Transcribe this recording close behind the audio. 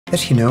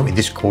As you know, in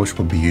this course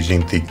we'll be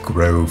using the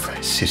Grove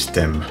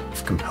system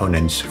of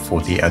components for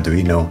the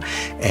Arduino,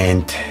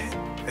 and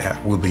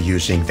we'll be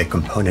using the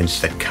components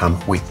that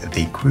come with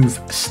the Groove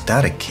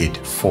starter kit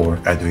for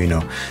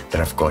Arduino that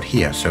I've got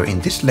here. So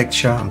in this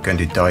lecture I'm going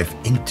to dive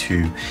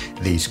into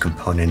these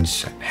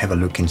components, have a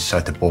look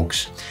inside the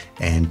box,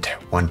 and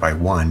one by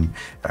one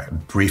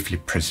briefly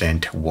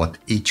present what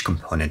each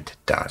component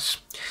does.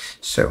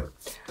 So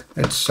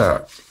let's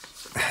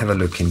have a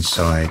look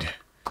inside.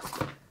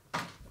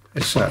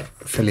 It's a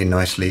fairly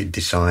nicely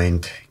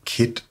designed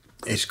kit.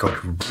 It's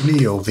got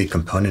really all the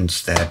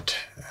components that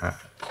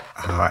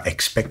are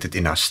expected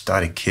in our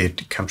starter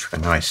kit. It comes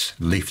with a nice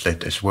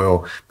leaflet as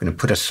well. I'm going to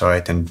put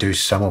aside and do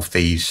some of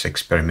these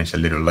experiments a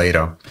little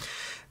later.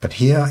 But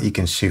here you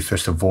can see,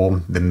 first of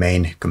all, the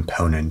main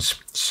components.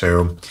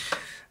 So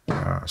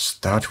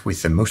start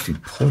with the most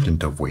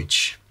important of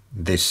which.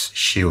 This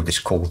shield is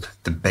called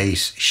the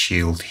base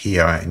shield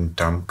here,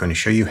 and I'm going to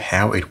show you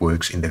how it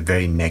works in the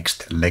very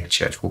next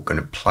lecture. We're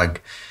going to plug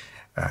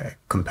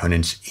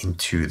components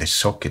into the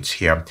sockets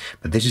here,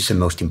 but this is the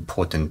most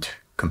important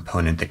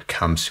component that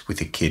comes with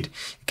the kit.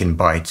 You can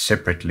buy it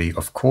separately,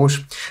 of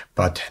course,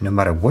 but no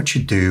matter what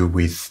you do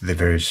with the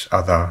various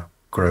other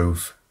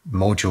Grove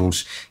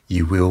modules,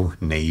 you will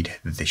need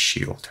the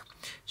shield.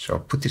 So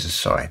I'll put this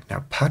aside. Now,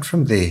 apart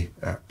from the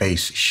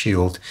base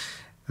shield,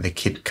 the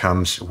kit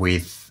comes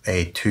with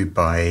a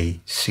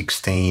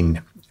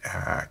 2x16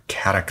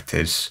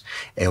 characters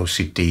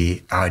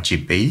LCD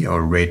RGB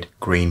or red,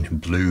 green,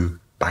 blue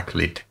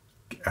backlit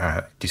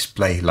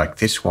display like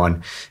this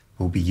one.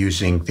 We'll be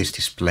using this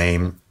display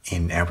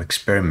in our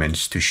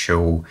experiments to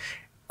show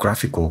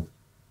graphical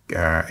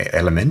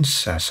elements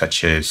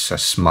such as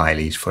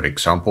smileys, for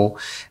example,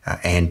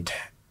 and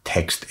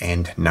text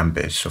and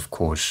numbers, of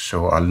course.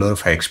 So a lot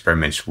of our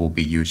experiments will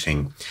be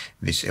using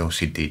this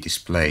LCD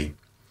display.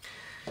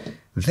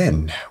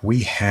 Then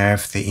we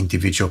have the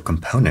individual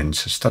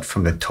components. I'll start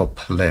from the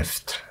top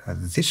left.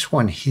 This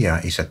one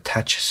here is a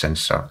touch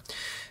sensor.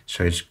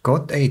 So it's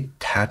got a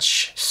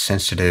touch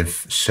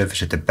sensitive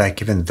surface at the back,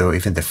 even though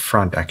even the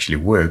front actually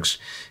works.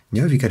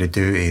 Now what you got to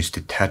do is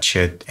to touch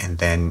it, and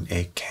then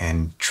it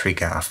can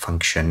trigger a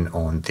function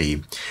on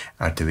the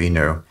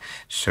Arduino.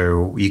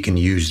 So you can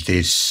use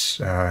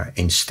this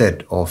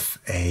instead of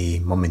a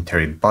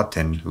momentary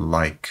button,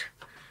 like,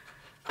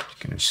 I'm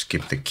going to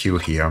skip the cue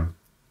here.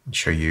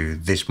 Show you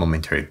this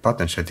momentary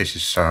button. So this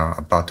is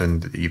a button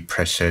that you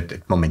press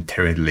it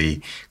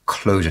momentarily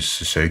closes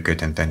the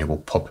circuit, and then it will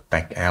pop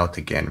back out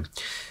again.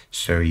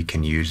 So you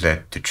can use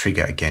that to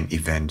trigger again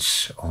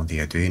events on the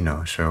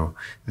Arduino. So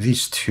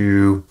these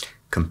two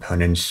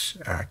components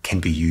can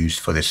be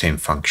used for the same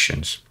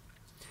functions.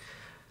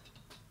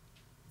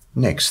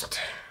 Next,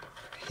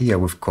 here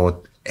we've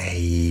got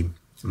a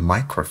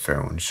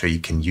microphone. So you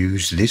can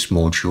use this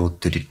module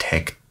to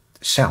detect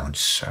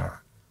sounds.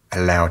 A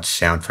loud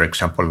sound, for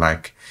example,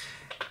 like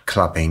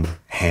clapping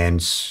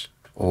hands,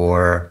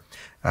 or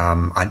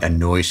a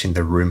noise in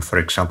the room, for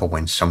example,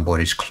 when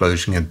somebody's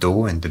closing a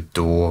door and the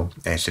door,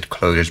 as it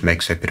closes,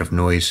 makes a bit of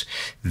noise.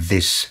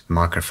 This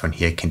microphone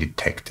here can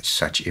detect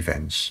such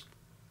events.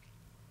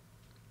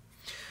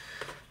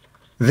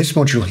 This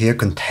module here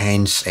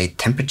contains a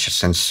temperature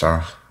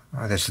sensor.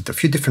 There's a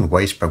few different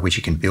ways by which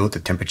you can build a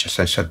temperature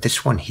sensor.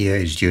 This one here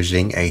is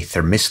using a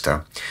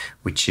thermistor,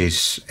 which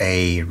is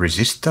a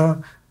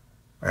resistor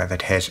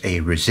that has a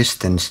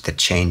resistance that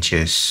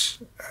changes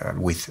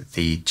with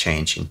the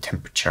change in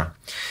temperature.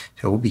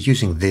 So we'll be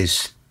using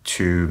this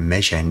to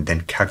measure and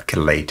then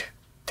calculate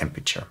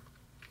temperature.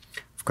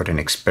 I've got an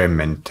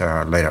experiment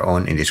later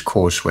on in this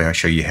course where I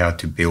show you how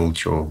to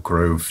build your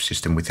Grove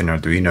system within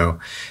Arduino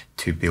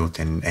to build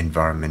an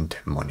environment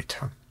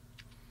monitor.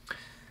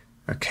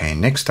 Okay,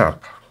 next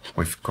up,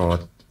 we've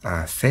got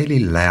a fairly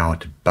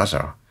loud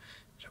buzzer.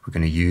 So we're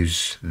going to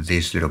use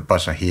this little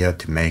buzzer here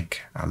to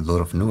make a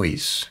lot of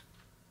noise.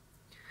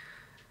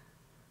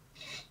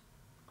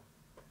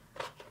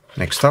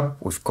 Next up,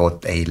 we've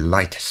got a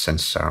light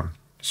sensor.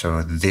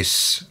 So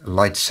this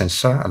light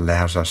sensor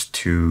allows us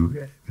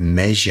to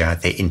measure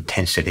the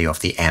intensity of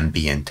the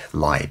ambient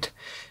light.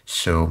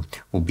 So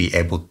we'll be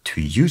able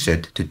to use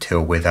it to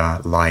tell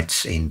whether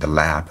lights in the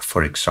lab,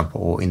 for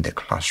example, or in the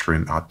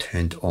classroom are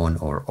turned on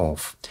or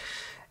off.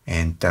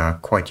 And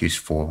quite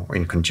useful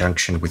in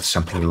conjunction with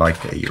something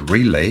like a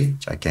relay,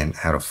 again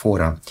out of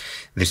order.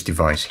 This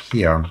device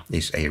here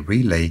is a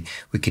relay.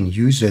 We can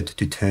use it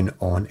to turn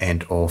on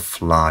and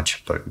off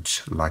large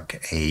loads,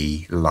 like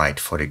a light,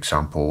 for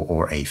example,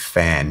 or a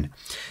fan.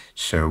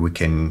 So we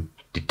can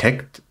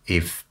detect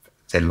if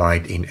the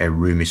light in a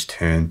room is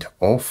turned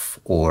off,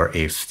 or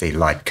if the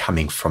light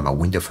coming from a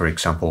window, for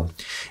example,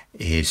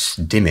 is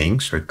dimming.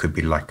 So it could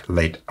be like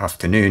late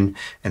afternoon,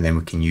 and then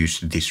we can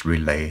use this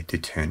relay to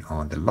turn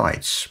on the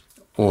lights.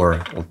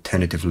 Or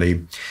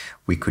alternatively,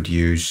 we could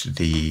use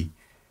the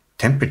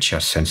temperature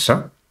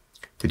sensor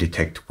to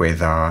detect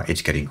whether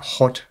it's getting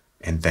hot,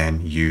 and then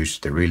use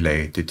the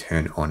relay to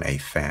turn on a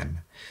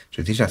fan.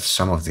 So these are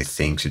some of the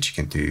things that you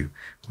can do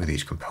with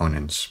these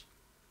components.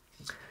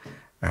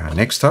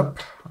 Next up,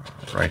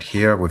 right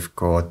here, we've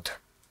got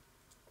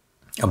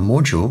a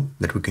module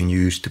that we can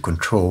use to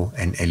control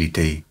an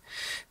LED.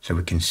 So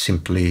we can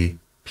simply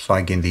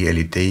plug in the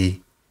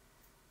LED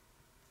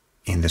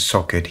in the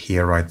socket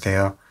here, right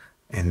there,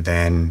 and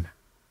then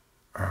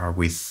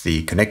with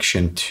the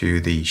connection to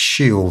the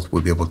shield,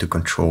 we'll be able to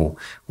control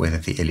whether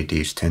the LED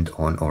is turned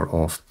on or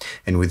off.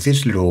 And with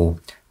this little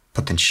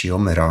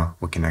potentiometer,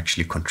 we can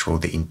actually control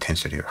the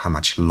intensity of how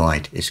much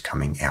light is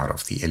coming out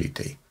of the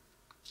LED.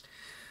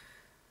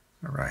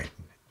 All right.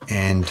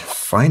 And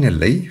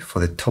finally, for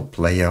the top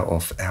layer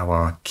of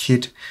our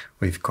kit,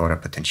 we've got a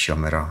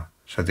potentiometer.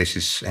 So this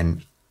is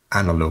an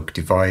analog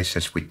device.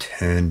 As we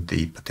turn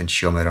the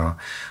potentiometer,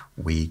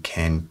 we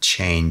can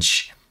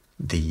change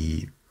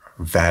the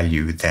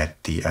value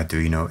that the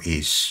Arduino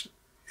is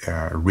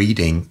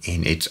reading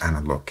in its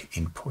analog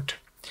input.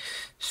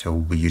 So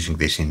we'll be using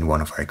this in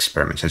one of our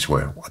experiments as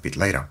well a bit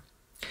later.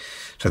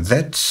 So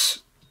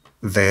that's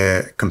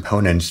the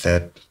components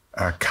that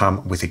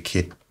come with the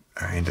kit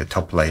in the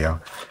top layer.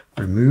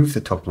 Remove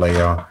the top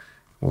layer,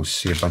 we'll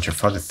see a bunch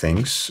of other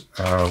things.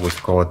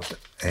 We've got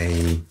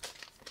a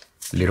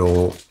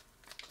little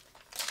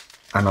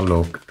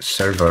analog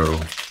servo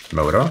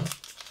motor.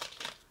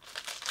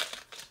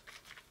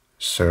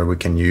 So we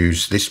can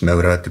use this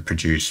motor to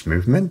produce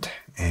movement.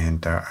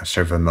 And a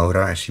servo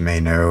motor, as you may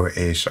know,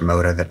 is a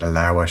motor that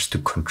allows us to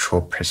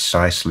control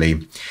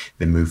precisely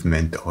the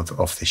movement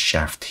of the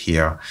shaft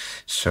here.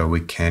 So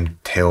we can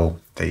tell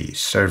the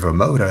servo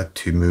motor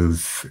to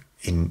move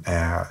in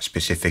a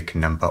specific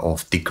number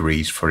of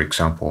degrees, for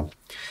example.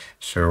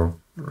 So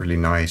really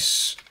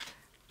nice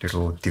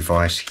little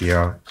device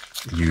here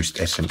used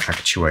as an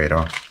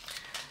actuator.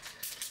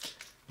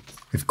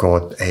 We've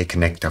got a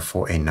connector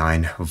for a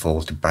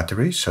 9-volt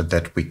battery so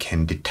that we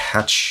can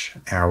detach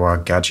our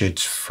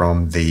gadgets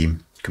from the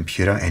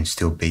computer and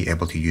still be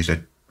able to use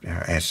it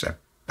as a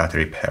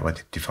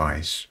battery-powered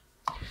device.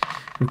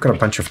 We've got a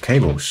bunch of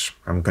cables.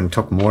 I'm going to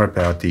talk more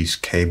about these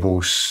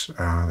cables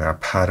that are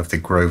part of the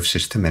Grove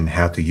system and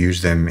how to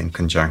use them in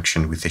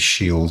conjunction with the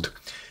shield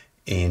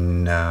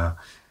in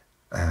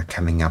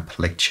coming up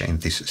lecture in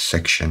this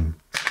section.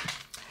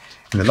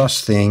 And the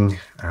last thing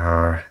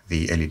are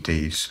the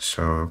LEDs.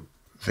 So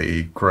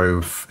the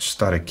Grove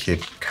starter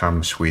kit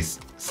comes with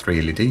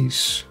 3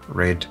 LEDs,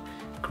 red,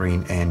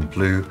 green and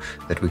blue,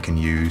 that we can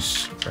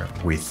use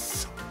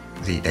with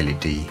the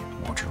LED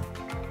module.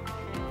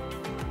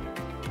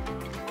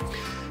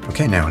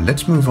 Okay, now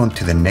let's move on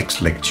to the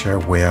next lecture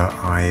where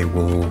I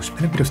will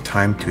spend a bit of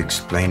time to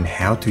explain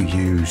how to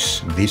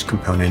use these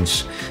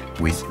components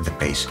with the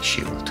base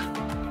shield.